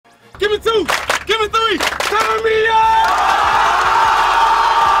2. Give me 3. Turn me up!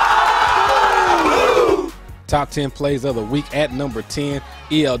 Top 10 plays of the week at number 10,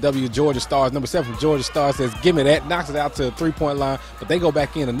 ELW Georgia Stars. Number 7 Georgia Stars says, give me that. Knocks it out to the three-point line, but they go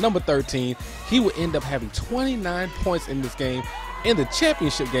back in at number 13. He would end up having 29 points in this game. In the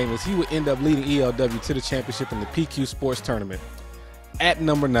championship game, as he would end up leading ELW to the championship in the PQ Sports Tournament. At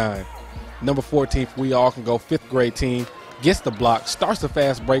number 9, number 14, We All Can Go, 5th grade team. Gets the block, starts the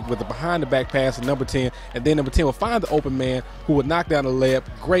fast break with a behind-the-back pass to number 10, and then number 10 will find the open man who would knock down the layup.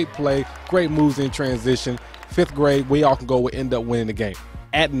 Great play, great moves in transition. 5th grade, We All Can Go would end up winning the game.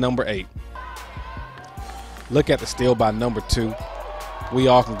 At number 8, look at the steal by number 2. We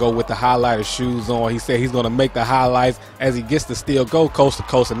All Can Go with the highlighter shoes on. He said he's going to make the highlights as he gets the steal, go coast to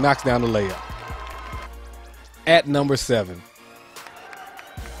coast, and knocks down the layup. At number 7,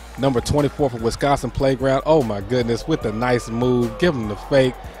 number 24 for Wisconsin Playground. Oh my goodness, with a nice move, give him the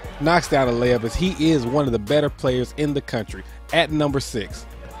fake, knocks down the layup as he is one of the better players in the country. At number 6,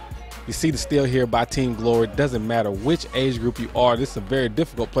 you see the steal here by Team Glory. Doesn't matter which age group you are, this is a very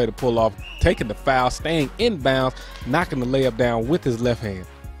difficult play to pull off. Taking the foul, staying inbounds, knocking the layup down with his left hand.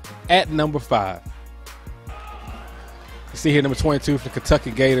 At number 5, you see here number 22 for the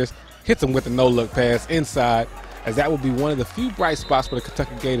Kentucky Gators. Hits him with a no-look pass inside, as that would be one of the few bright spots for the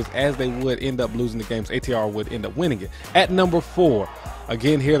Kentucky Gators, as they would end up losing the games. ATR would end up winning it. At number 4,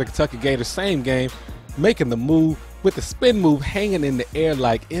 again here the Kentucky Gators, same game, making the move with the spin move, hanging in the air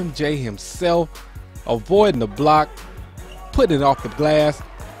like MJ himself, avoiding the block, putting it off the glass.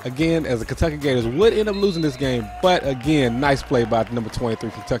 Again, as the Kentucky Gators would end up losing this game, but again, nice play by the number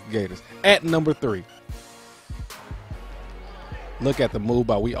 23 Kentucky Gators. At number 3, look at the move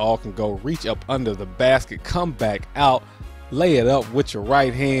by We All Can Go. Reach up under the basket, come back out, lay it up with your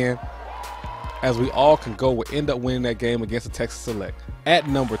right hand, as We All Can Go will end up winning that game against the Texas Select. At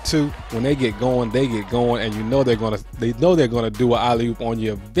number 2, when they get going, and you know they're gonna do an alley-oop on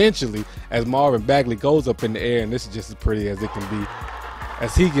you eventually, as Marvin Bagley goes up in the air, and this is just as pretty as it can be,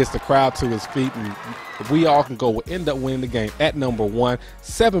 as he gets the crowd to his feet, and We All Can Go will end up winning the game. At number 1,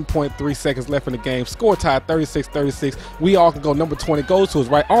 7.3 seconds left in the game, score tied 36-36. We All Can Go, number 20, goes to his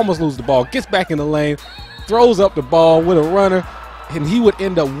right, almost loses the ball, gets back in the lane, throws up the ball with a runner, and he would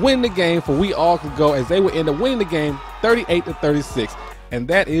end up winning the game for We All Can Go, as they would end up winning the game 38-36. And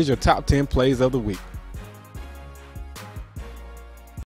that is your top 10 plays of the week.